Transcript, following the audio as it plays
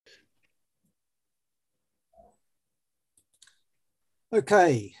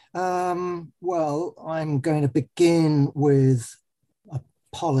Okay, well, I'm going to begin with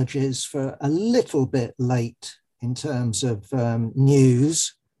apologies for a little bit late in terms of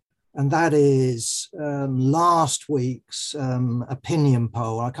news, and that is last week's opinion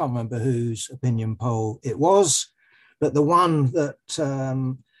poll. I can't remember whose opinion poll it was, but the one that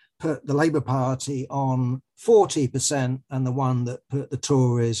put the Labour Party on 40% and the one that put the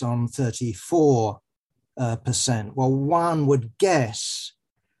Tories on 34%. Well, one would guess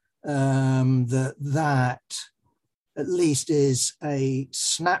that at least is a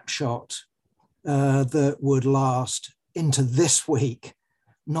snapshot that would last into this week,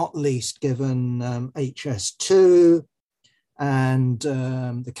 not least given HS2 and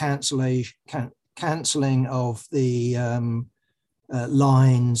the cancelling of the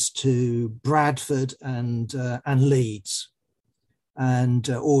lines to Bradford and Leeds, and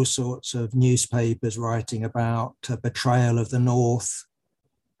all sorts of newspapers writing about betrayal of the North,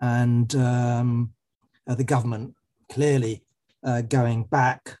 and the government clearly going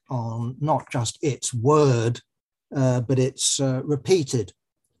back on not just its word, but its repeated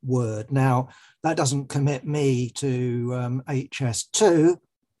word. Now, that doesn't commit me to HS2,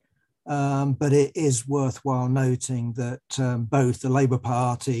 but it is worthwhile noting that both the Labour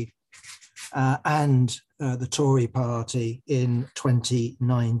Party and the Tory party in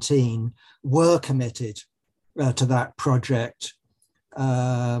 2019 were committed to that project.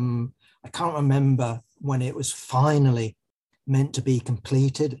 I can't remember when it was finally meant to be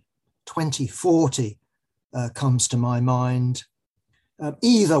completed. 2040 comes to my mind.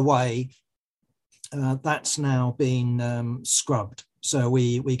 Either way, that's now been scrubbed. So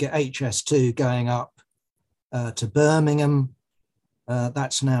we get HS2 going up to Birmingham.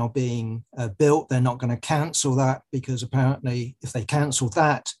 That's now being built. They're not going to cancel that because apparently if they cancel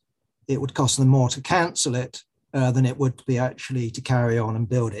that, it would cost them more to cancel it than it would be actually to carry on and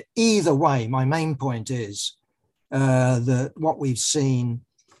build it. Either way, my main point is that what we've seen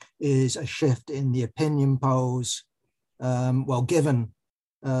is a shift in the opinion polls. Well, given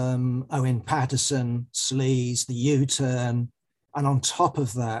Owen Paterson, Sleaze, the U-turn, and on top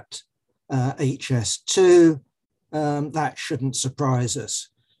of that, HS2, that shouldn't surprise us.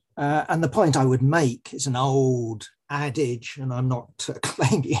 And the point I would make is an old adage, and I'm not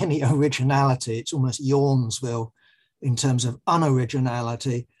claiming any originality, it's almost Yawnsville in terms of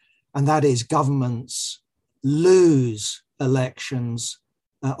unoriginality, and that is governments lose elections,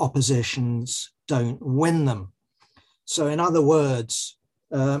 oppositions don't win them. So in other words,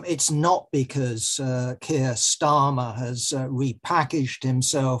 it's not because Keir Starmer has repackaged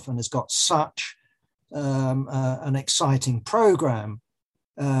himself and has got such an exciting programme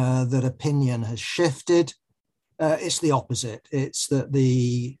that opinion has shifted. It's the opposite. It's that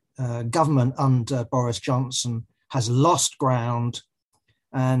the government under Boris Johnson has lost ground,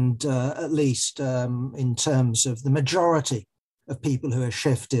 and at least in terms of the majority of people who have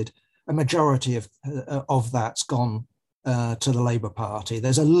shifted, a majority of that's gone to the Labour Party.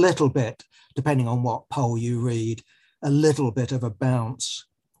 There's a little bit, depending on what poll you read, a little bit of a bounce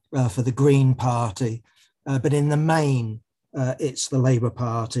for the Green Party, but in the main, it's the Labour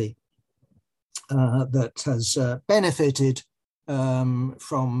Party that has benefited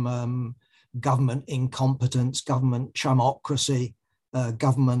from government incompetence, government chumocracy,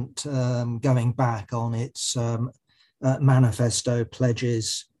 government going back on its manifesto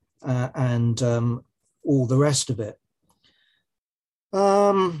pledges and all the rest of it.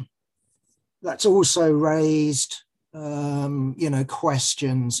 That's also raised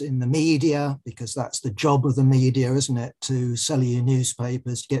questions in the media, because that's the job of the media, isn't it? To sell you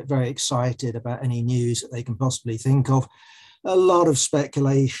newspapers, to get very excited about any news that they can possibly think of. A lot of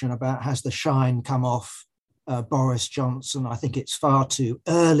speculation about has the shine come off Boris Johnson. I think it's far too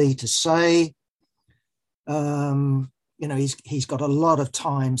early to say. He's got a lot of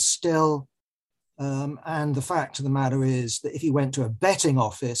time still. And the fact of the matter is that if he went to a betting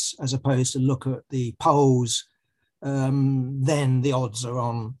office as opposed to look at the polls, then the odds are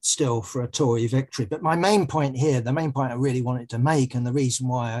on still for a Tory victory. But my main point here, the main point I really wanted to make, and the reason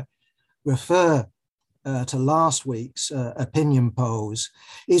why I refer to last week's opinion polls,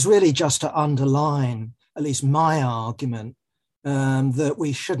 is really just to underline at least my argument that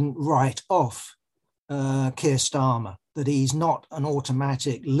we shouldn't write off Keir Starmer, that he's not an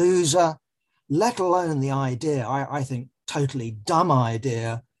automatic loser, let alone the idea, I think totally dumb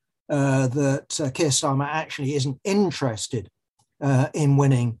idea, that Keir Starmer actually isn't interested in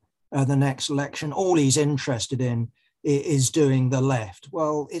winning the next election. All he's interested in is doing the left.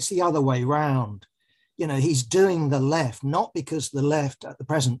 Well, it's the other way round. He's doing the left, not because the left at the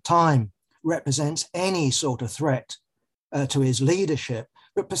present time represents any sort of threat to his leadership,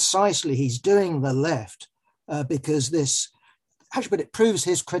 but precisely he's doing the left because this, how should I put it, proves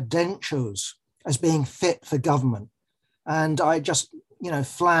his credentials as being fit for government. And I just,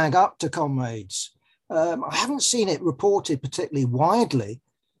 flag up to comrades. I haven't seen it reported particularly widely.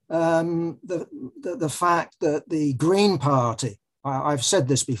 The fact that the Green Party, I've said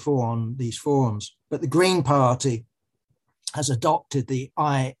this before on these forums, but the Green Party has adopted the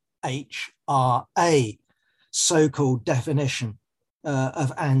IHRA so-called definition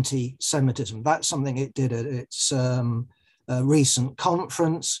of anti-Semitism. That's something it did at its recent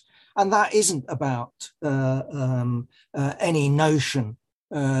conference. And that isn't about any notion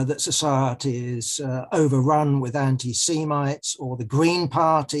that society is overrun with anti-Semites or the Green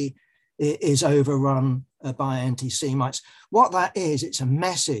Party is overrun by anti-Semites. What that is, it's a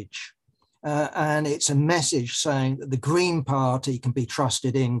message. And it's a message saying that the Green Party can be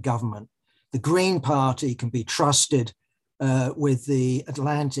trusted in government. The Green Party can be trusted with the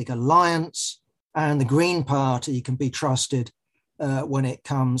Atlantic Alliance, and the Green Party can be trusted when it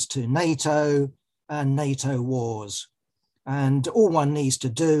comes to NATO and NATO wars. And all one needs to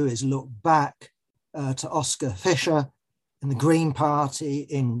do is look back to Oskar Fischer in the Green Party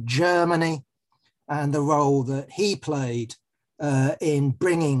in Germany and the role that he played in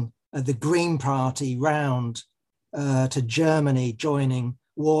bringing the Green Party round to Germany, joining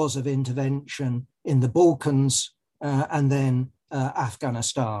wars of intervention in the Balkans and then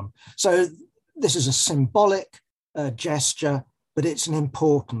Afghanistan. So this is a symbolic gesture, but it's an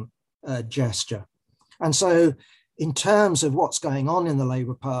important gesture. And so in terms of what's going on in the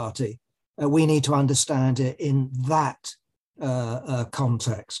Labour Party, we need to understand it in that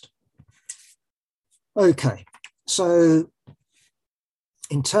context. Okay, so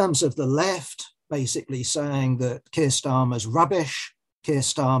in terms of the left, basically saying that Keir Starmer's rubbish, Keir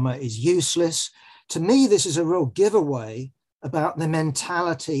Starmer is useless. To me, this is a real giveaway about the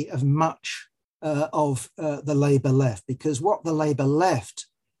mentality of much of the Labour left, because what the Labour left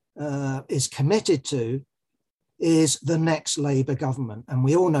is committed to is the next Labour government. And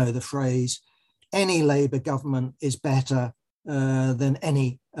we all know the phrase, any Labour government is better than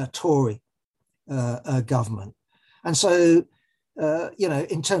any Tory government. And so,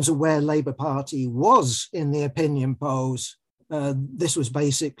 in terms of where Labour Party was in the opinion polls, this was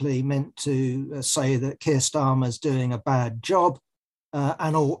basically meant to say that Keir Starmer's doing a bad job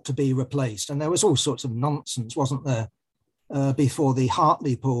and ought to be replaced. And there was all sorts of nonsense, wasn't there, before the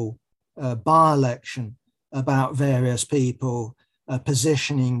Hartlepool by-election about various people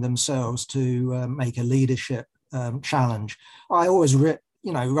positioning themselves to make a leadership challenge. I always wrote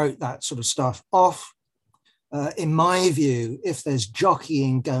that sort of stuff off. In my view, if there's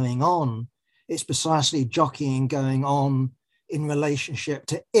jockeying going on, it's precisely jockeying going on in relationship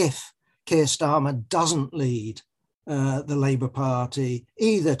to if Keir Starmer doesn't lead the Labour Party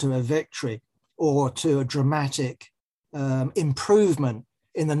either to a victory or to a dramatic improvement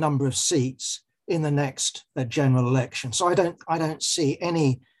in the number of seats in the next general election. So I don't see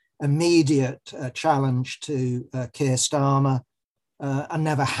any immediate challenge to Keir Starmer. I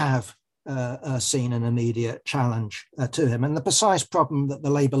never have seen an immediate challenge to him. And the precise problem that the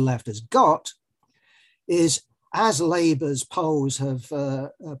Labour left has got is, as Labour's polls have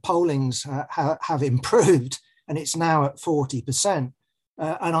pollings have improved, and it's now at 40%,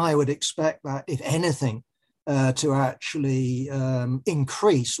 and I would expect that, if anything, to actually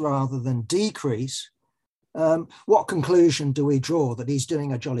increase rather than decrease. What conclusion do we draw? That he's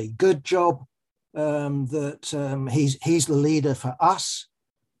doing a jolly good job, that he's the leader for us?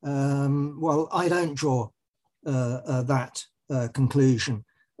 Well, I don't draw that conclusion.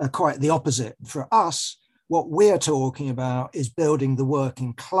 Quite the opposite. For us, what we're talking about is building the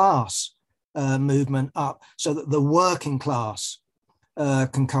working class movement up so that the working class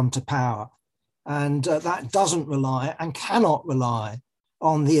can come to power. And that doesn't rely and cannot rely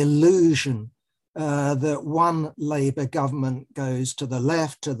on the illusion that one Labour government goes to the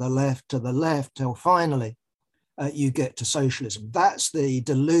left, to the left, to the left, till finally you get to socialism. That's the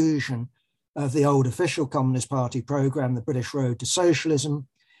delusion of the old official Communist Party programme, the British Road to Socialism.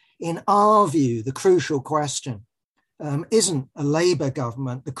 In our view, the crucial question isn't a Labour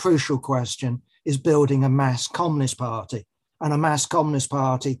government. The crucial question is building a mass Communist Party. And a mass Communist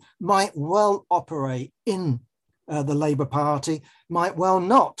Party might well operate in the Labour Party, might well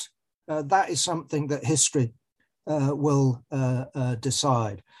not. That is something that history will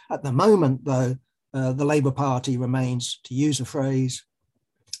decide. At the moment, though, the Labour Party remains, to use a phrase,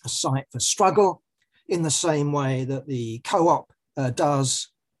 a site for struggle, in the same way that the co-op does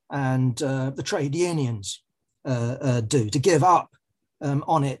and the trade unions do. To give up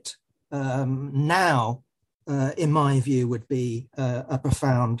on it now in my view, would be a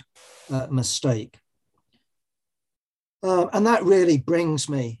profound mistake. And that really brings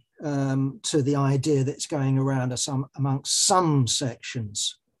me to the idea that's going around amongst some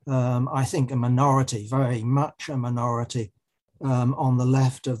sections, I think a minority, very much a minority on the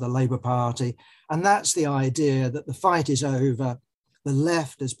left of the Labour Party. And that's the idea that the fight is over, the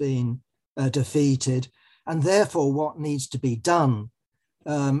left has been defeated, and therefore what needs to be done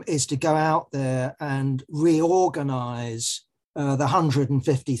is to go out there and reorganize the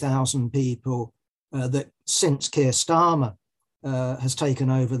 150,000 people that since Keir Starmer has taken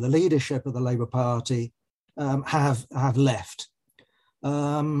over the leadership of the Labour Party have left.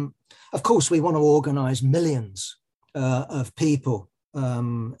 Of course, we want to organise millions of people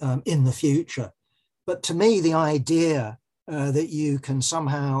in the future. But to me, the idea that you can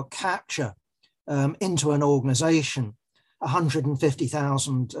somehow capture into an organisation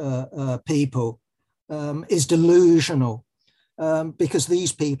 150,000 people is delusional, because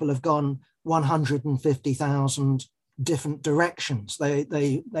these people have gone 150,000 different directions.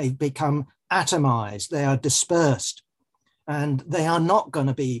 They've become atomized, they are dispersed, and they are not going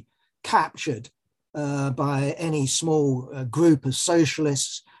to be captured by any small group of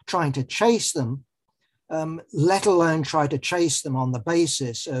socialists trying to chase them, let alone try to chase them on the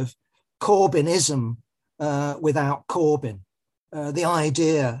basis of Corbynism without Corbyn. The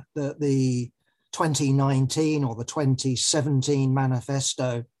idea that the 2019 or the 2017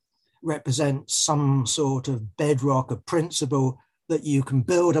 manifesto represents some sort of bedrock of principle that you can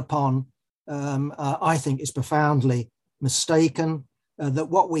build upon, I think is profoundly mistaken. That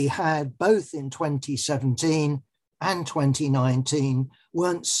what we had both in 2017 and 2019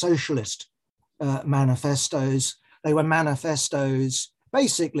 weren't socialist manifestos. They were manifestos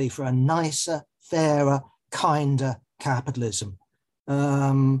basically for a nicer, fairer, kinder capitalism.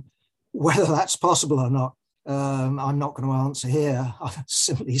 Whether that's possible or not, I'm not going to answer here. I'll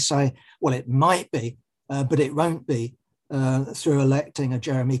simply say, well, it might be, but it won't be through electing a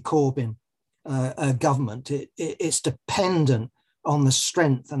Jeremy Corbyn government. It's dependent on the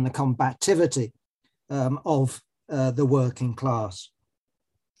strength and the combativity of the working class.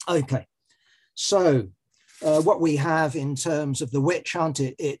 Okay, so what we have in terms of the witch hunt,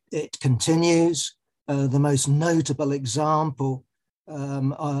 it continues. The most notable example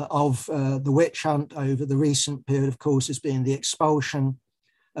of the witch hunt over the recent period, of course, has been the expulsion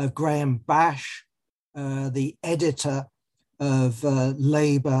of Graham Bash, the editor of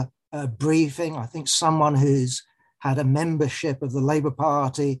Labour Briefing. I think someone who's had a membership of the Labour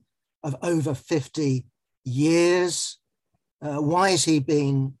Party of over 50 years. Why has he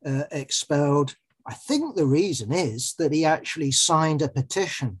been expelled? I think the reason is that he actually signed a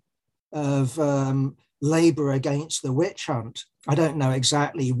petition of Labour against the witch hunt. I don't know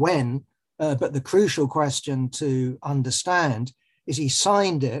exactly when, but the crucial question to understand is he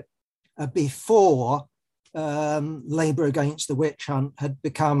signed it before Labour Against the Witch Hunt had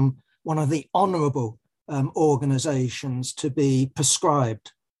become one of the honourable organisations to be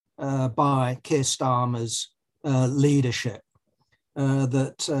prescribed by Keir Starmer's leadership.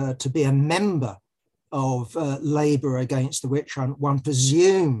 That to be a member of Labour Against the Witch Hunt, one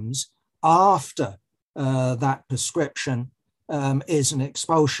presumes after that prescription is an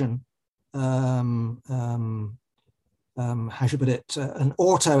expulsion, how should I put it, an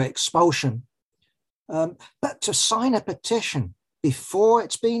auto expulsion. But to sign a petition before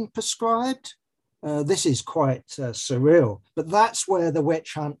it's been prescribed, this is quite surreal. But that's where the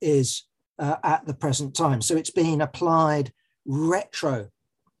witch hunt is at the present time. So it's being applied retro,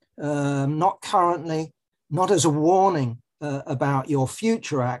 not currently, not as a warning about your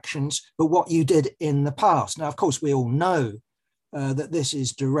future actions, but what you did in the past. Now, of course, we all know that this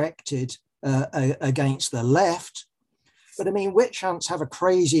is directed against the left. But I mean, witch hunts have a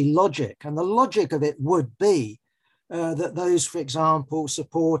crazy logic. And the logic of it would be that those, for example,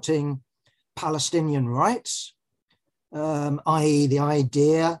 supporting Palestinian rights, i.e. the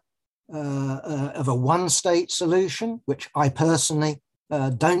idea of a one-state solution, which I personally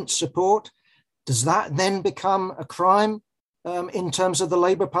don't support, does that then become a crime in terms of the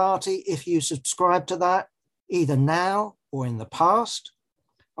Labour Party if you subscribe to that, either now or in the past?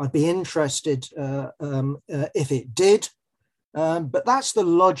 I'd be interested if it did. But that's the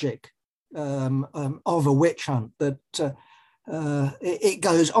logic of a witch hunt, that it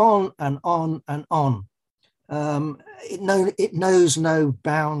goes on and on and on. It knows no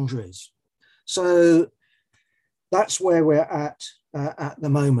boundaries. So that's where we're at the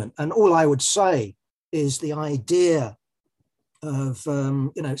moment. And all I would say is the idea of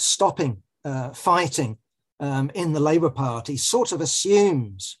stopping fighting in the Labour Party sort of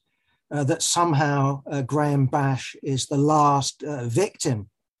assumes that somehow Graham Bash is the last victim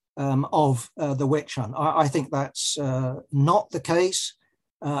of the witch hunt. I think that's not the case.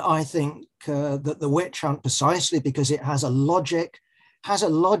 I think that the witch hunt, precisely because it has a logic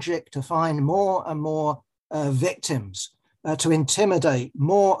to find more and more victims, to intimidate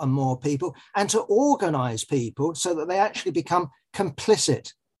more and more people, and to organize people so that they actually become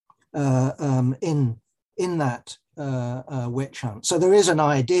complicit in that witch hunt. So there is an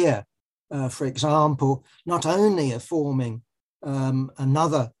idea, for example, not only of forming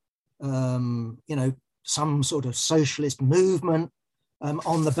another, some sort of socialist movement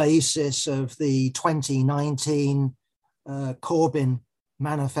on the basis of the 2019 Corbyn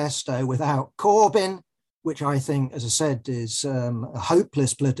manifesto without Corbyn, which I think, as I said, is a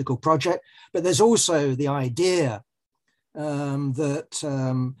hopeless political project. But there's also the idea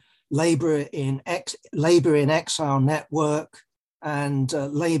that Labour in Exile network and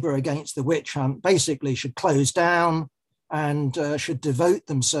Labour Against the Witch Hunt basically should close down and should devote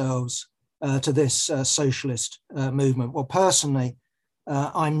themselves to this socialist movement. Well, personally,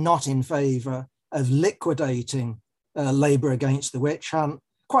 I'm not in favour of liquidating Labour Against the Witch Hunt.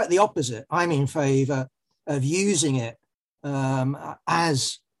 Quite the opposite. I'm in favour of using it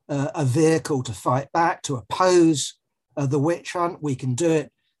as a vehicle to fight back, to oppose the witch hunt. We can do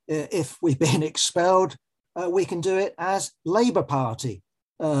it if we've been expelled. We can do it as Labour Party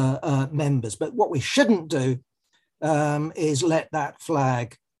members. But what we shouldn't do is let that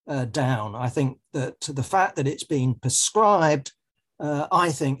flag down. I think that the fact that it's been prescribed,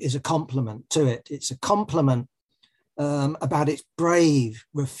 I think, is a compliment to it. It's a compliment about its brave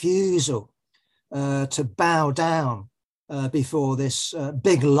refusal to bow down before this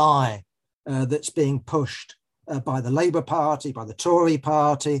big lie that's being pushed by the Labour Party, by the Tory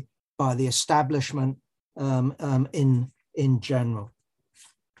Party, by the establishment in general.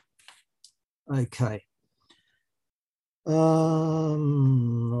 Okay.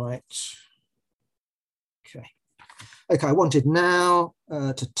 Right. Okay, I wanted now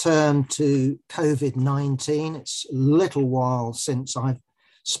to turn to COVID-19. It's a little while since I've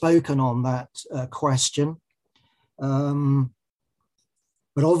spoken on that question.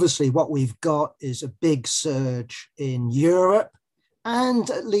 But obviously what we've got is a big surge in Europe and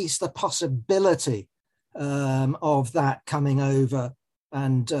at least the possibility of that coming over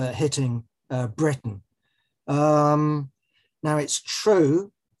and hitting Britain. Now it's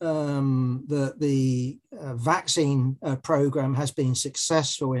true that the vaccine program has been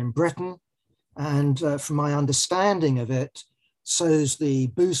successful in Britain, and from my understanding of it, so's the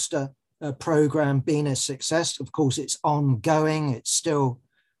booster program been a success. Of course, it's ongoing. It's still,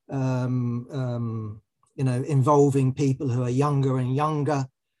 involving people who are younger and younger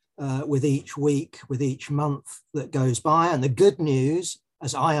with each week, with each month that goes by. And the good news,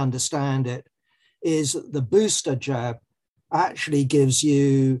 as I understand it, is that the booster jab actually gives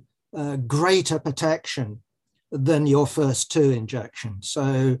you greater protection than your first two injections.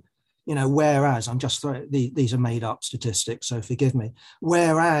 So, whereas these are made up statistics, so forgive me.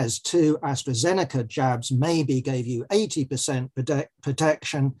 Whereas two AstraZeneca jabs maybe gave you 80%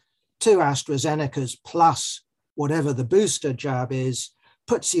 protection, two AstraZenecas plus whatever the booster jab is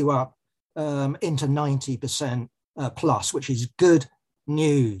puts you up into 90% plus, which is good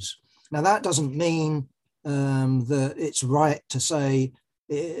news. Now, that doesn't mean that it's right to say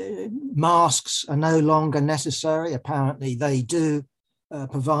masks are no longer necessary. Apparently they do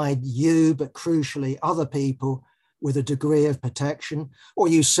provide you, but crucially other people, with a degree of protection, or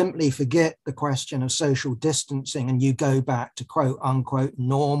you simply forget the question of social distancing and you go back to quote unquote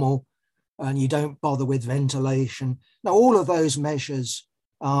normal and you don't bother with ventilation. Now, all of those measures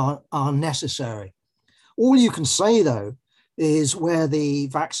are necessary. All you can say, though, is where the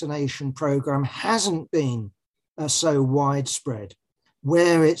vaccination program hasn't been so widespread,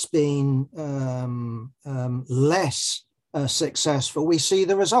 where it's been less successful, we see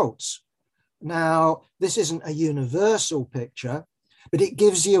the results. Now, this isn't a universal picture, but it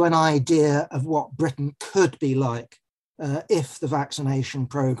gives you an idea of what Britain could be like if the vaccination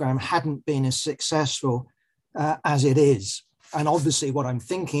program hadn't been as successful as it is. And obviously what I'm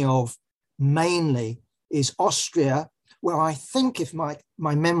thinking of mainly is Austria, where I think, if my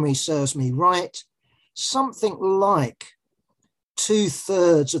memory serves me right, something like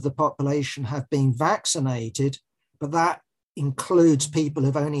 2/3 of the population have been vaccinated, but that includes people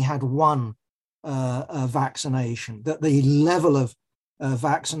who've only had one vaccination, that the level of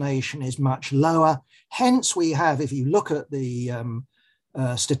vaccination is much lower. Hence, we have, if you look at the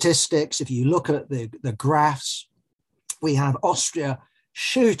statistics, if you look at the graphs, we have Austria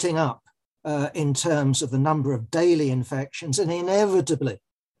shooting up in terms of the number of daily infections, and inevitably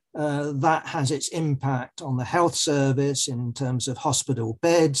that has its impact on the health service in terms of hospital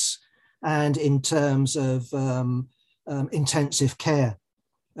beds and in terms of intensive care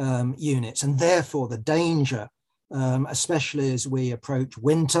units. And therefore the danger, especially as we approach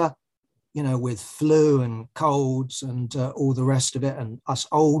winter, with flu and colds and all the rest of it, and us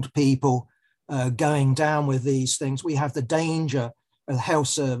old people going down with these things, we have the danger of health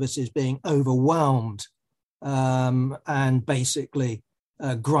services being overwhelmed and basically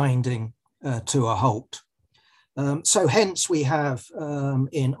grinding to a halt. So hence we have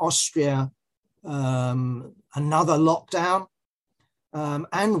in Austria another lockdown,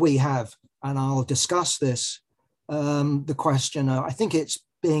 and we have, and I'll discuss this, the question, I think it's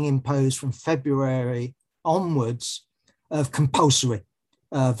being imposed from February onwards, of compulsory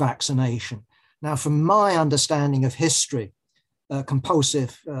vaccination. Now, from my understanding of history, compulsory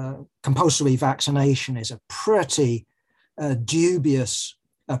vaccination is a pretty dubious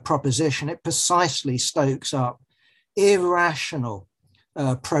proposition. It precisely stokes up irrational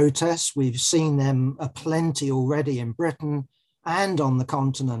protests. We've seen them aplenty already in Britain and on the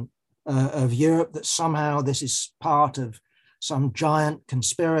continent of Europe, that somehow this is part of some giant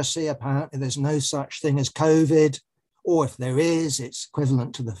conspiracy. Apparently there's no such thing as COVID, or if there is, it's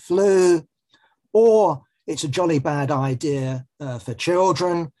equivalent to the flu, or it's a jolly bad idea for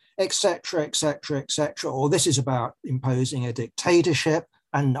children, etc., etc., etc. Or this is about imposing a dictatorship.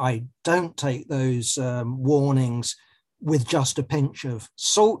 And I don't take those warnings with just a pinch of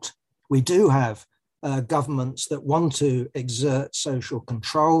salt. We do have governments that want to exert social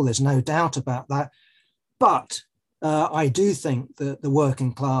control. There's no doubt about that. But I do think that the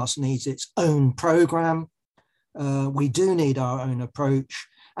working class needs its own program. We do need our own approach.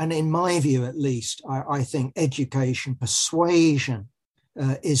 And in my view, at least, I think education, persuasion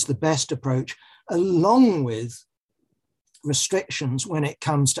is the best approach, along with restrictions when it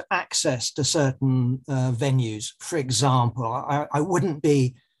comes to access to certain venues. For example, I wouldn't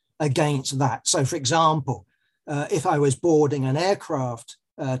be against that. So, for example, if I was boarding an aircraft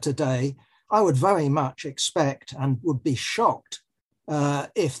today, I would very much expect and would be shocked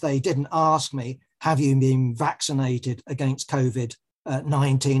if they didn't ask me, have you been vaccinated against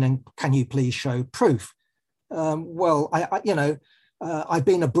COVID-19 and can you please show proof? Well, I've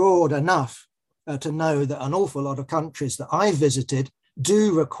been abroad enough to know that an awful lot of countries that I visited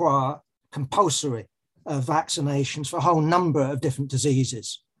do require compulsory vaccinations for a whole number of different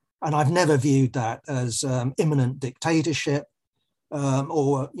diseases. And I've never viewed that as imminent dictatorship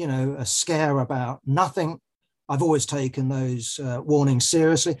or, a scare about nothing. I've always taken those warnings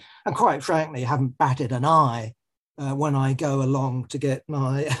seriously, and quite frankly, haven't batted an eye when I go along to get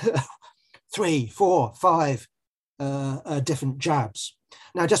my 3, 4, 5 different jabs.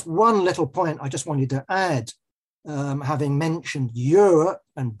 Now, just one little point I just wanted to add, having mentioned Europe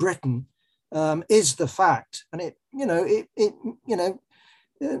and Britain, is the fact, and it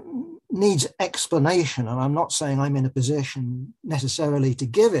needs explanation, and I'm not saying I'm in a position necessarily to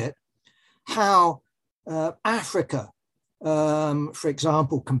give it, how Africa, for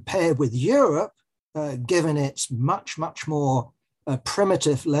example, compared with Europe, given its much, much more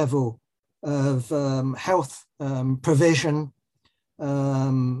primitive level of health provision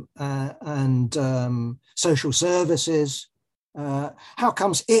and social services, how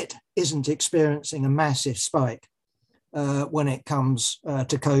comes it isn't experiencing a massive spike when it comes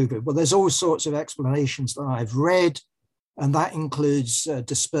to COVID? Well, there's all sorts of explanations that I've read, and that includes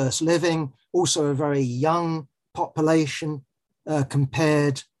dispersed living, also a very young population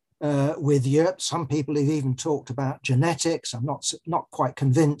compared with Europe. Some people have even talked about genetics. I'm not quite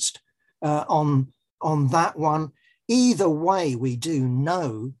convinced on that one. Either way, we do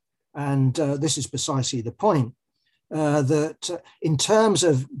know, and this is precisely the point, that in terms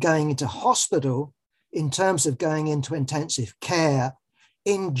of going into hospital, in terms of going into intensive care,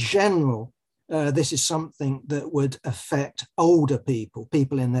 in general, this is something that would affect older people,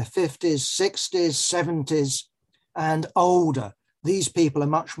 people in their 50s, 60s, 70s, and older. These people are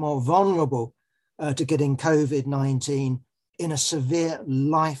much more vulnerable to getting COVID-19 in a severe,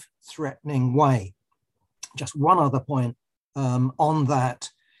 life-threatening way. Just one other point on that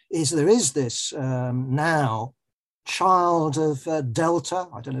is there is this now child of Delta.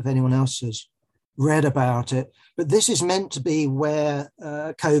 I don't know if anyone else has read about it, but this is meant to be where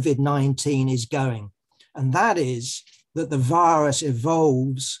COVID-19 is going. And that is that the virus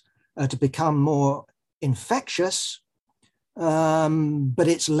evolves to become more infectious, but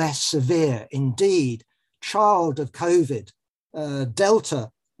it's less severe. Indeed, child of COVID,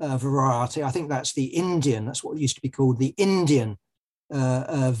 Delta variety, I think that's the Indian, that's what used to be called the Indian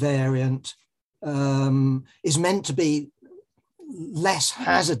variant, is meant to be less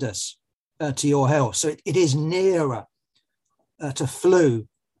hazardous to your health. So it is nearer to flu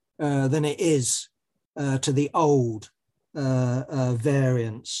than it is to the old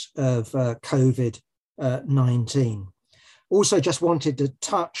variants of COVID-19. Also, just wanted to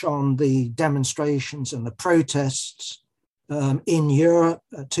touch on the demonstrations and the protests in Europe.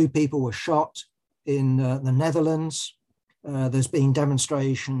 2 people were shot in the Netherlands. There's been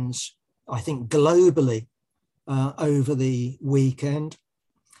demonstrations, I think, globally over the weekend.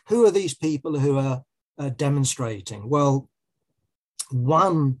 Who are these people who are demonstrating? Well,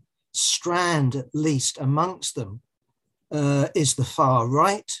 one strand, at least amongst them, is the far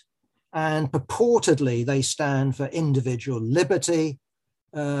right. And purportedly, they stand for individual liberty,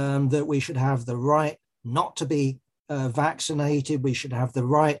 that we should have the right not to be vaccinated. We should have the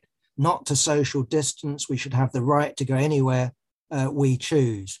right not to social distance. We should have the right to go anywhere we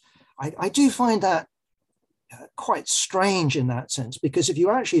choose. I do find that quite strange in that sense, because if you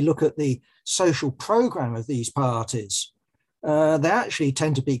actually look at the social program of these parties, they actually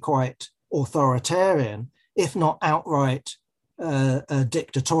tend to be quite authoritarian, if not outright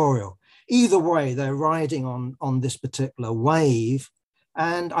dictatorial. Either way, they're riding on this particular wave.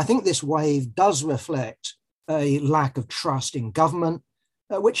 And I think this wave does reflect a lack of trust in government,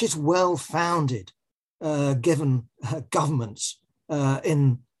 which is well-founded, given governments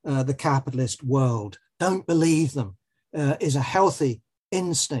in the capitalist world. Don't believe them is a healthy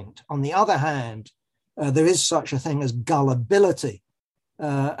instinct. On the other hand, there is such a thing as gullibility,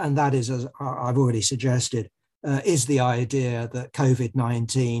 and that is, as I've already suggested, is the idea that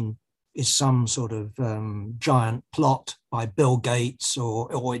COVID-19 is some sort of giant plot by Bill Gates,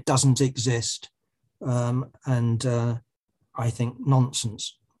 or it doesn't exist, and I think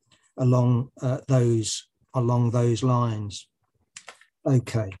nonsense along those lines.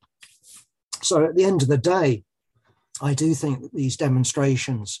 Okay, so at the end of the day, I do think that these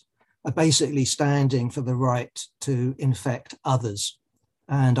demonstrations are basically standing for the right to infect others.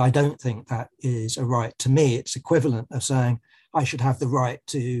 And I don't think that is a right. To me, it's equivalent of saying I should have the right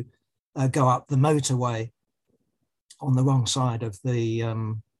to go up the motorway on the wrong side of the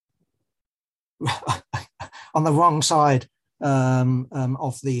on the wrong side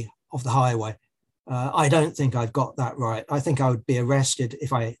of the highway. I don't think I've got that right. I think I would be arrested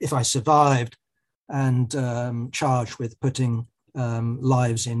if I survived and charged with putting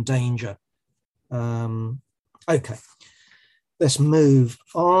lives in danger. Okay, let's move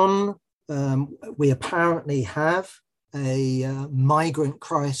on. We apparently have a migrant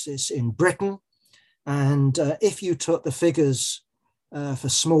crisis in Britain. And if you took the figures for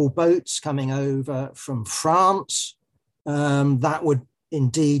small boats coming over from France, that would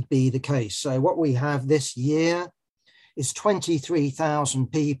indeed be the case. So what we have this year is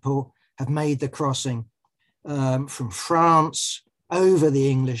 23,000 people have made the crossing from France over the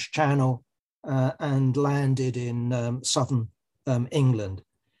English Channel and landed in southern England.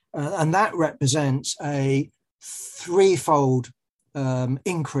 And that represents a threefold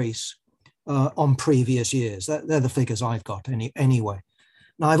increase on previous years. They're the figures I've got anyway.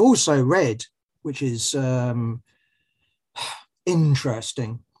 Now, I've also read, which is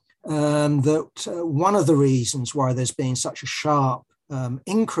interesting, that one of the reasons why there's been such a sharp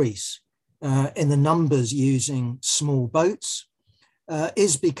increase in the numbers using small boats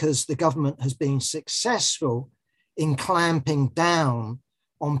is because the government has been successful in clamping down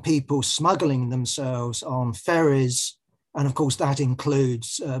on people smuggling themselves on ferries. And of course, that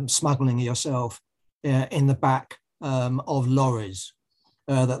includes smuggling yourself in the back of lorries,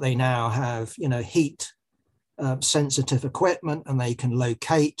 that they now have, heat sensitive equipment, and they can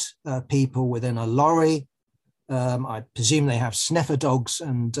locate people within a lorry. I presume they have sniffer dogs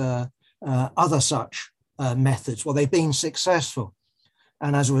and other such methods. Well, they've been successful.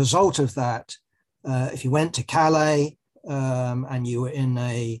 And as a result of that, if you went to Calais and you were in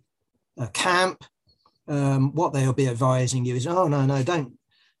a camp, what they'll be advising you is, oh, no,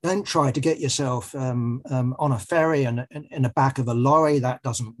 don't try to get yourself on a ferry and in the back of a lorry. That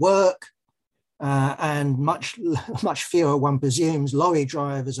doesn't work. And much fewer, one presumes, lorry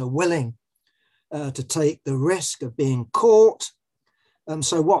drivers are willing to take the risk of being caught.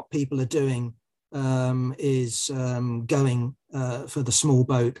 So what people are doing is going for the small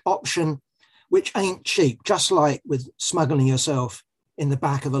boat option, which ain't cheap, just like with smuggling yourself in the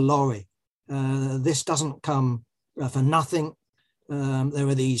back of a lorry. This doesn't come for nothing. There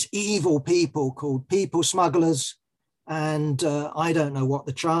are these evil people called people smugglers, and I don't know what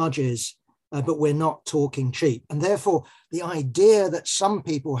the charge is, but we're not talking cheap. And therefore, the idea that some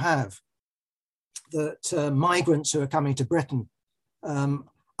people have that migrants who are coming to Britain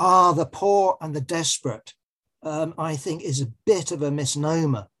are the poor and the desperate I think is a bit of a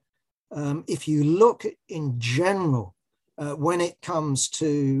misnomer. If you look in general, when it comes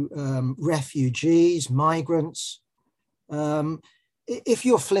to refugees, migrants, if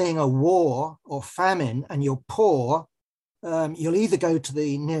you're fleeing a war or famine and you're poor, you'll either go to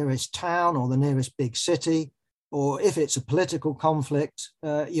the nearest town or the nearest big city, or if it's a political conflict,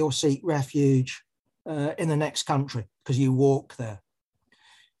 you'll seek refuge in the next country because you walk there.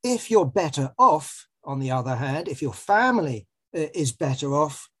 If you're better off, on the other hand, if your family is better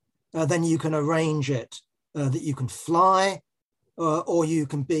off, then you can arrange it that you can fly or you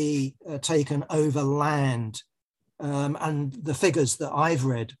can be taken over land. And the figures that I've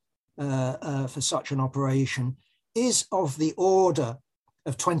read for such an operation is of the order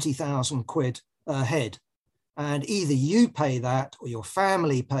of 20,000 quid a head. And either you pay that or your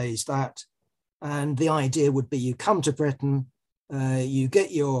family pays that. And the idea would be you come to Britain, you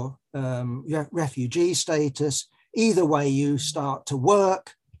get your refugee status. Either way, you start to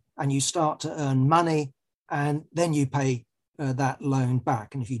work and you start to earn money, and then you pay that loan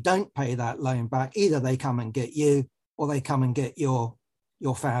back. And if you don't pay that loan back, either they come and get you or they come and get your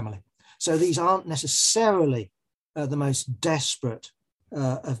family. So these aren't necessarily the most desperate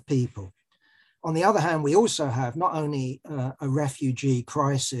of people. On the other hand, we also have not only a refugee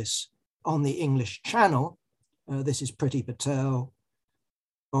crisis on the English Channel, this is Priti Patel,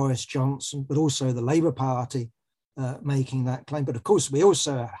 Boris Johnson, but also the Labour Party making that claim. But of course, we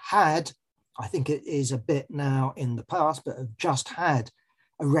also had, I think it is a bit now in the past, but have just had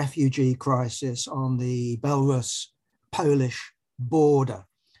a refugee crisis on the Belarus-Polish border.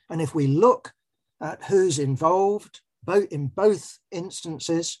 And if we look at who's involved, in both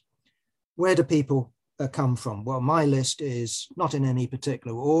instances, where do people come from? Well, my list is not in any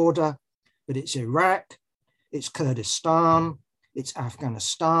particular order, but it's Iraq, it's Kurdistan, it's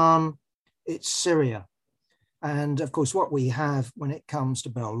Afghanistan, it's Syria. And of course, what we have when it comes to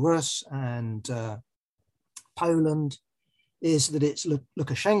Belarus and Poland is that it's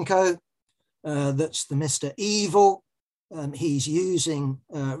Lukashenko, that's the Mr. Evil. He's using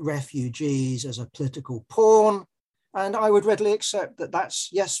refugees as a political pawn. And I would readily accept that that's,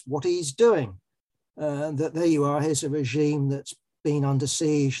 yes, what he's doing. That there you are, here's a regime that's been under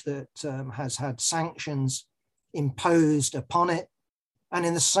siege, that has had sanctions imposed upon it. And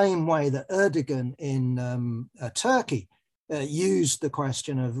in the same way that Erdogan in Turkey used the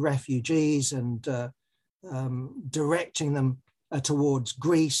question of refugees and directing them towards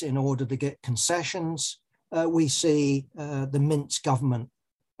Greece in order to get concessions, we see the Minsk government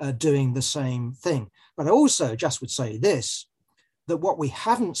doing the same thing. But I also just would say this, that what we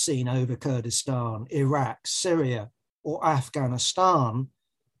haven't seen over Kurdistan, Iraq, Syria, or Afghanistan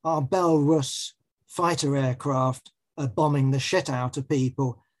are Belarus fighter aircraft bombing the shit out of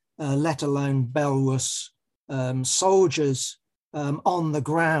people, let alone Belarus soldiers on the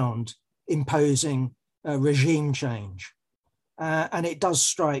ground imposing regime change. And it does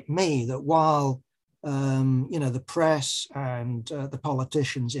strike me that while the press and the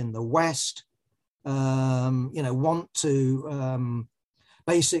politicians in the West, want to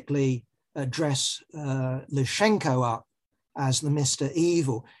basically dress Lukashenko up as the Mr.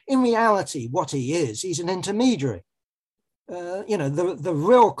 Evil. In reality, what he is, he's an intermediary. The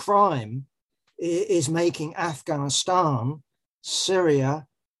real crime is making Afghanistan, Syria,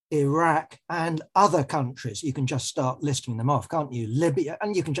 Iraq, and other countries. You can just start listing them off, can't you? Libya,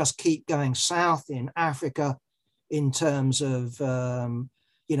 and you can just keep going south in Africa in terms of,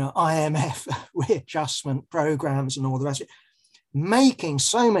 IMF readjustment programs and all the rest of it, making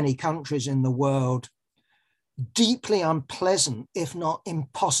so many countries in the world deeply unpleasant, if not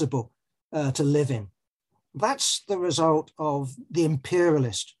impossible, to live in. That's the result of the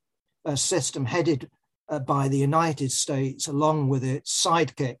imperialist system headed by the United States, along with its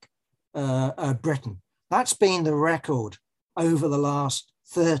sidekick, Britain. That's been the record over the last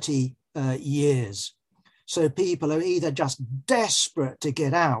 30 years. So people are either just desperate to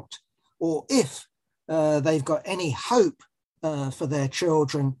get out, or if they've got any hope for their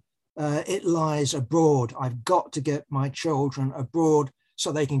children, it lies abroad. I've got to get my children abroad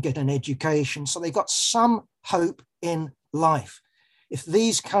so they can get an education, so they've got some hope in life. If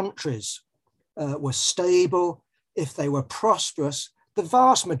these countries were stable, if they were prosperous, the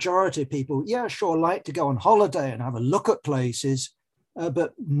vast majority of people, yeah, sure, like to go on holiday and have a look at places,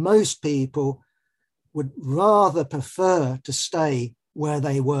 but most people would rather prefer to stay where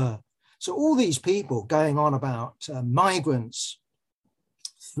they were. So all these people going on about migrants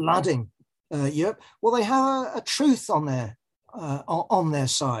flooding Europe, well, they have a truth on their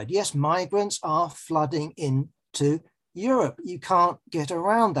side. Yes, migrants are flooding into Europe. You can't get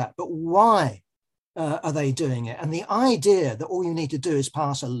around that. But why? are they doing it? And the idea that all you need to do is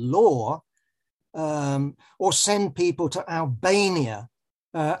pass a law or send people to Albania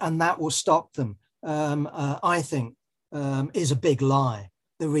and that will stop them, I think is a big lie.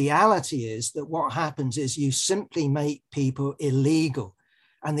 The reality is that what happens is you simply make people illegal.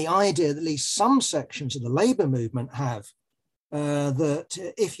 And the idea that at least some sections of the labor movement have,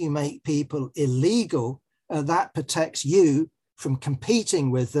 that if you make people illegal, that protects you from competing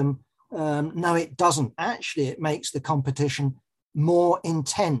with them. No, it doesn't. Actually, it makes the competition more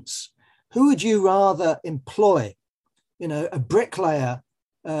intense. Who would you rather employ? You know, a bricklayer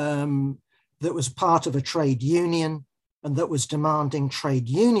that was part of a trade union and that was demanding trade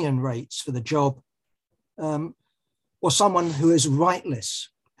union rates for the job, or someone who is rightless,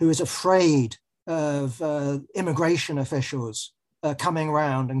 who is afraid of immigration officials coming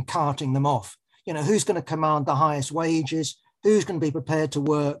around and carting them off. You know, who's going to command the highest wages? Who's going to be prepared to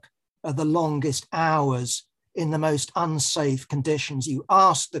work the longest hours in the most unsafe conditions? You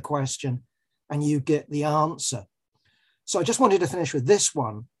ask the question and you get the answer. So I just wanted to finish with this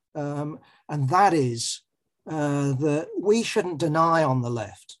one, and that is that we shouldn't deny on the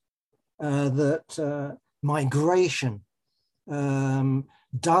left that migration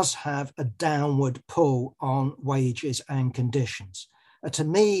does have a downward pull on wages and conditions. To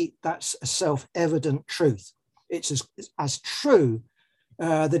me, that's a self-evident truth. It's as true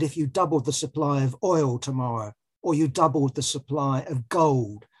that if you doubled the supply of oil tomorrow, or you doubled the supply of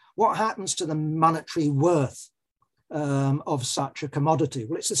gold, what happens to the monetary worth of such a commodity?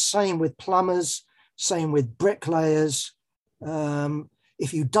 Well, it's the same with plumbers, same with bricklayers.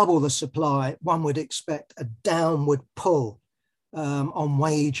 If you double the supply, one would expect a downward pull on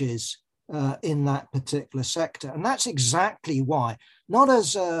wages in that particular sector. And that's exactly why, not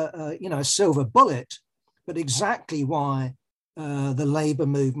as a silver bullet, but exactly why the labor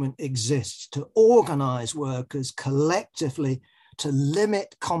movement exists, to organize workers collectively to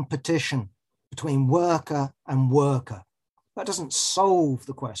limit competition between worker and worker. That doesn't solve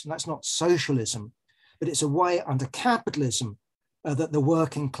the question. That's not socialism, but it's a way under capitalism that the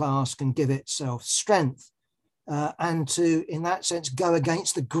working class can give itself strength and to, in that sense, go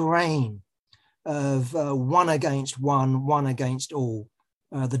against the grain of one against one against all,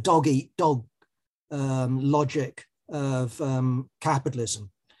 the dog-eat-dog logic of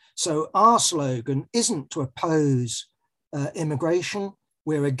capitalism. So our slogan isn't to oppose immigration.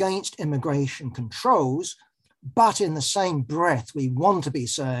 We're against immigration controls, but in the same breath, we want to be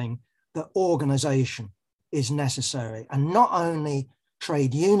saying that organization is necessary, and not only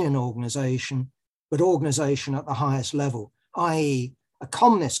trade union organization, but organization at the highest level, i.e. a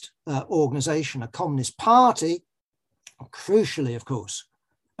communist organization, a communist party, crucially, of course,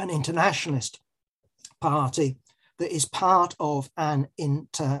 an internationalist party that is part of an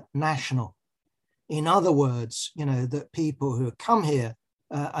international. In other words, you know, that people who have come here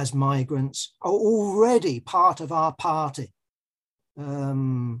as migrants are already part of our party.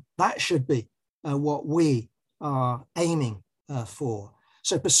 That should be what we are aiming for.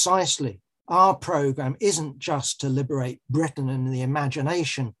 So precisely, our program isn't just to liberate Britain and the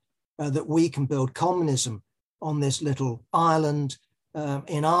imagination that we can build communism on this little island.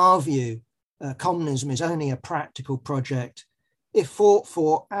 In our view, communism is only a practical project if fought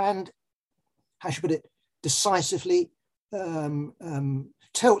for and, how should I put it, decisively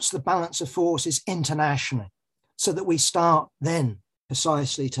tilts the balance of forces internationally, so that we start then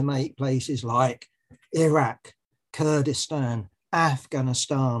precisely to make places like Iraq, Kurdistan,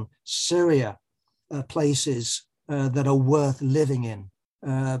 Afghanistan, Syria, places that are worth living in,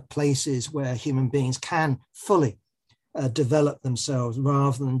 places where human beings can fully develop themselves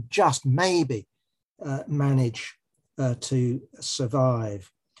rather than just maybe manage to survive.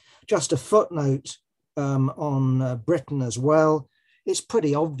 Just a footnote on Britain as well. It's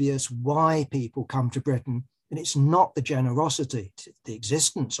pretty obvious why people come to Britain, and it's not the generosity, the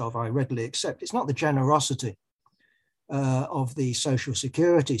existence of, I readily accept, it's not the generosity of the social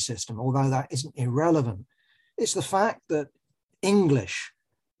security system, although that isn't irrelevant. It's the fact that English,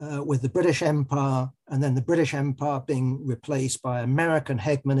 with the British Empire and then the British Empire being replaced by American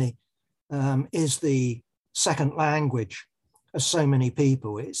hegemony, is the second language of so many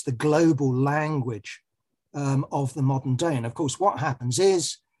people. It's the global language of the modern day. And of course, what happens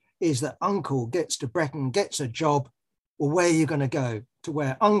is that uncle gets to Britain, gets a job. Well, where are you going to go? To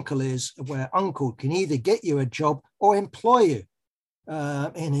where uncle is, where uncle can either get you a job or employ you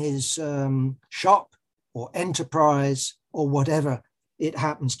in his shop or enterprise or whatever it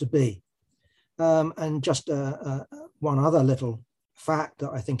happens to be. And just one other little fact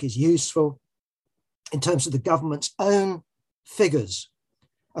that I think is useful in terms of the government's own figures.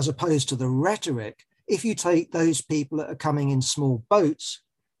 as opposed to the rhetoric, if you take those people that are coming in small boats,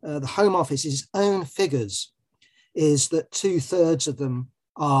 the Home Office's own figures is that 2/3 of them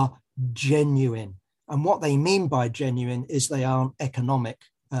are genuine. And what they mean by genuine is they aren't economic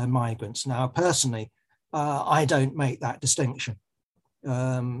migrants. Now, personally, I don't make that distinction.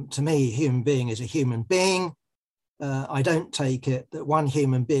 To me, a human being is a human being. I don't take it that one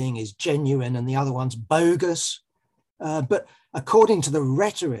human being is genuine and the other one's bogus. But according to the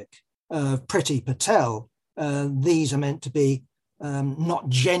rhetoric of Priti Patel, these are meant to be not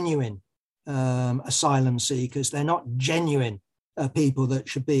genuine asylum seekers. They're not genuine people that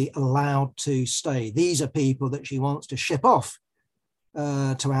should be allowed to stay. These are people that she wants to ship off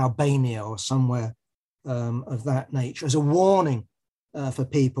to Albania or somewhere of that nature as a warning for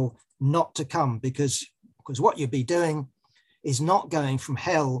people not to come, because what you'd be doing is not going from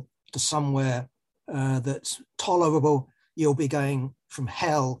hell to somewhere that's tolerable. You'll be going from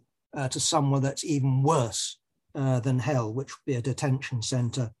hell to somewhere that's even worse than hell, which would be a detention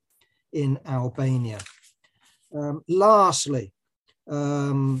center in Albania. Lastly,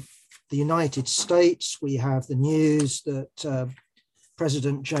 the United States, we have the news that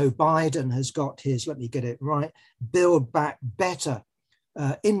President Joe Biden has got his, let me get it right, Build Back Better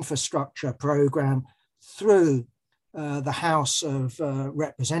infrastructure program through the House of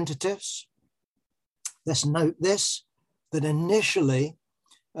Representatives. Let's note this, that initially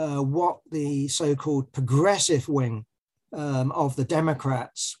what the so-called progressive wing of the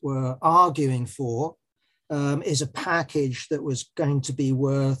Democrats were arguing for is a package that was going to be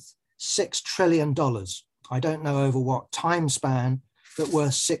worth $6 trillion. I don't know over what time span, but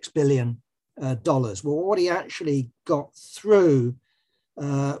worth $6 billion. Well, what he actually got through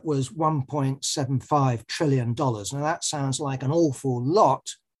was $1.75 trillion. Now that sounds like an awful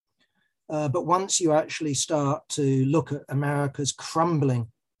lot, but once you actually start to look at America's crumbling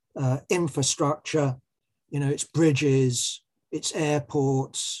infrastructure, its bridges, its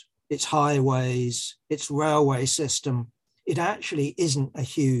airports, its highways, its railway system, it actually isn't a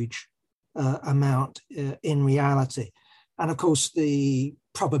huge amount in reality. And of course, the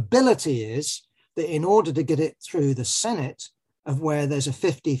probability is that in order to get it through the Senate, of where there's a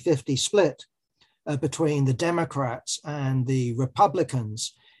 50-50 split between the Democrats and the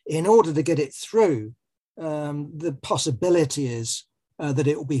Republicans, in order to get it through, the possibility is that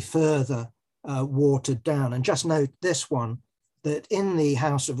it will be further watered down. And just note this one, that in the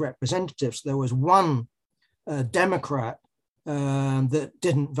House of Representatives, there was one Democrat that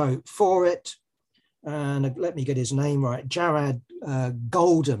didn't vote for it. And let me get his name right, Jared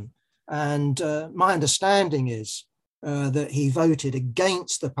Golden. And my understanding is that he voted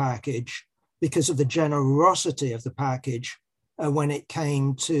against the package because of the generosity of the package when it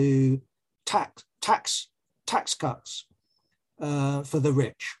came to tax cuts for the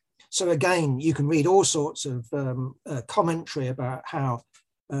rich. So again, you can read all sorts of commentary about how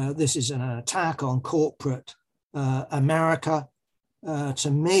this is an attack on corporate America. To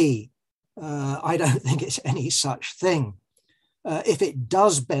me, I don't think it's any such thing. If it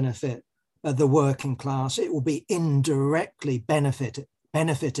does benefit the working class, it will be indirectly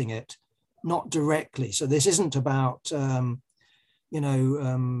benefiting it, not directly. So this isn't about,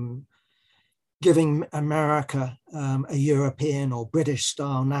 giving America a European or British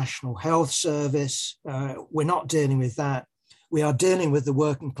style national health service. We're not dealing with that. We are dealing with the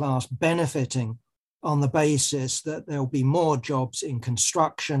working class benefiting on the basis that there'll be more jobs in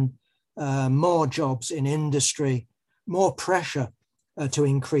construction, more jobs in industry, more pressure to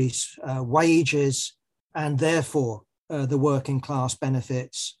increase wages, and therefore the working class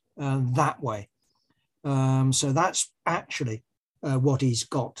benefits that way. So that's actually what he's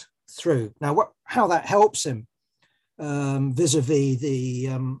got through. Now, how that helps him vis-a-vis the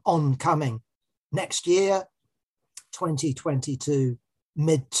oncoming next year, 2022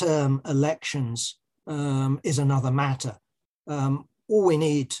 midterm elections is another matter. All we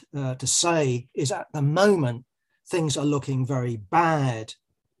need to say is at the moment, things are looking very bad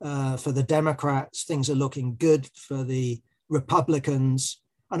for the Democrats. Things are looking good for the Republicans.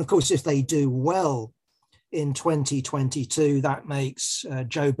 And of course, if they do well in 2022, that makes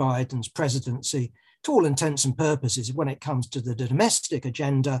Joe Biden's presidency, to all intents and purposes, when it comes to the domestic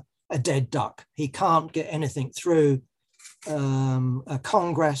agenda, a dead duck. He can't get anything through a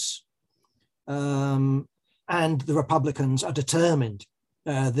Congress, and the Republicans are determined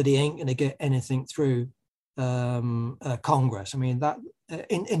that he ain't going to get anything through Congress. I mean, that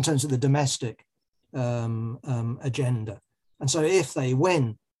in terms of the domestic agenda. And so if they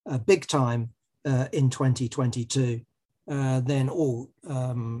win big time in 2022, then all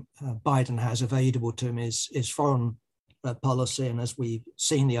Biden has available to him is foreign policy, and as we've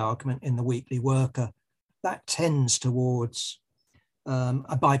seen the argument in the Weekly Worker, that tends towards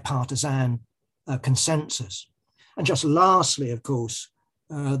a bipartisan consensus. And just lastly, of course,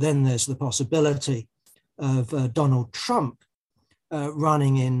 then there's the possibility of Donald Trump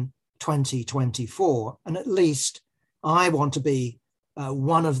running in 2024. And at least I want to be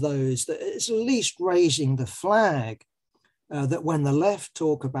one of those that is at least raising the flag that when the left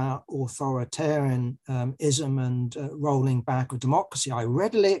talk about authoritarianism and rolling back of democracy, I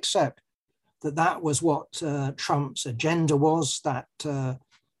readily accept that that was what Trump's agenda was. That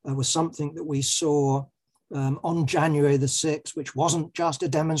was something that we saw on January the 6th, which wasn't just a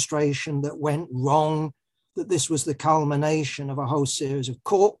demonstration that went wrong, that this was the culmination of a whole series of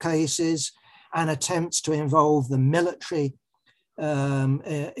court cases and attempts to involve the military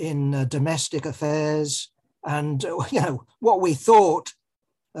in domestic affairs. And, what we thought,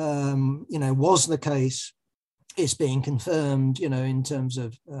 was the case is being confirmed, in terms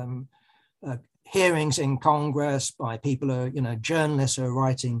of hearings in Congress by people who, journalists who are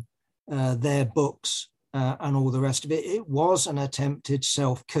writing their books and all the rest of it. It was an attempted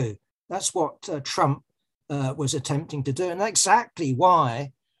self-coup. That's what Trump was attempting to do. And that's exactly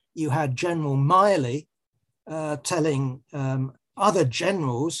why you had General Milley telling other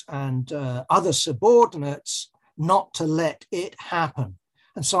generals and other subordinates not to let it happen.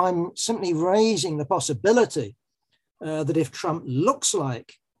 And so I'm simply raising the possibility that if Trump looks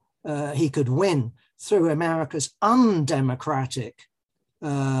like he could win through America's undemocratic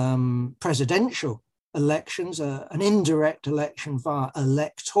presidential elections, an indirect election via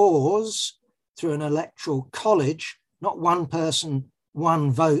electors through an electoral college, not one person,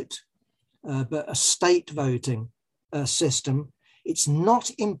 one vote, but a state voting system, it's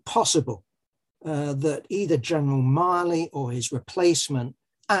not impossible that either General Milley or his replacement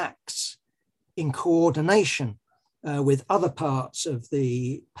acts in coordination with other parts of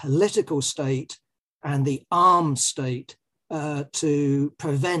the political state and the armed state to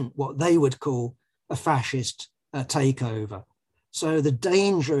prevent what they would call a fascist takeover. So the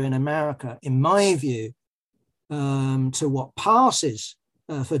danger in America, in my view, to what passes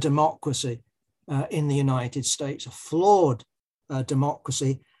for democracy in the United States, a flawed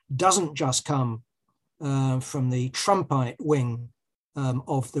democracy, doesn't just come from the Trumpite wing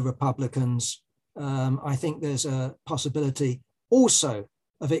of the Republicans. I think there's a possibility also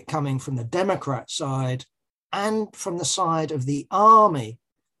of it coming from the Democrat side and from the side of the army,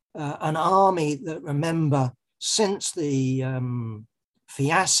 an army that, remember, since the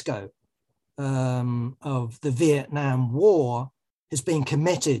fiasco of the Vietnam War, has been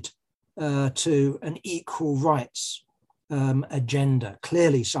committed to an equal rights agenda,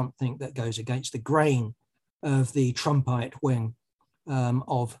 clearly something that goes against the grain of the Trumpite wing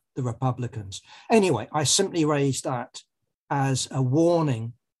of the Republicans. Anyway, I simply raised that as a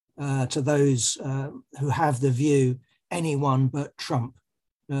warning to those who have the view anyone but Trump.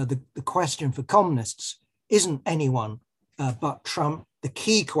 The question for communists isn't anyone but Trump. The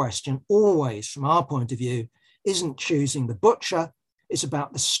key question always, from our point of view, isn't choosing the butcher. It's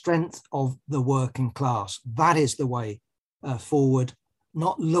about the strength of the working class. That is the way forward,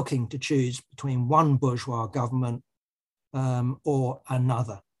 not looking to choose between one bourgeois government or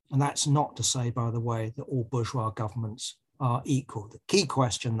another. And that's not to say, by the way, that all bourgeois governments are equal. The key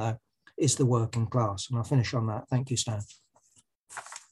question, though, is the working class. And I'll finish on that. Thank you, Stan.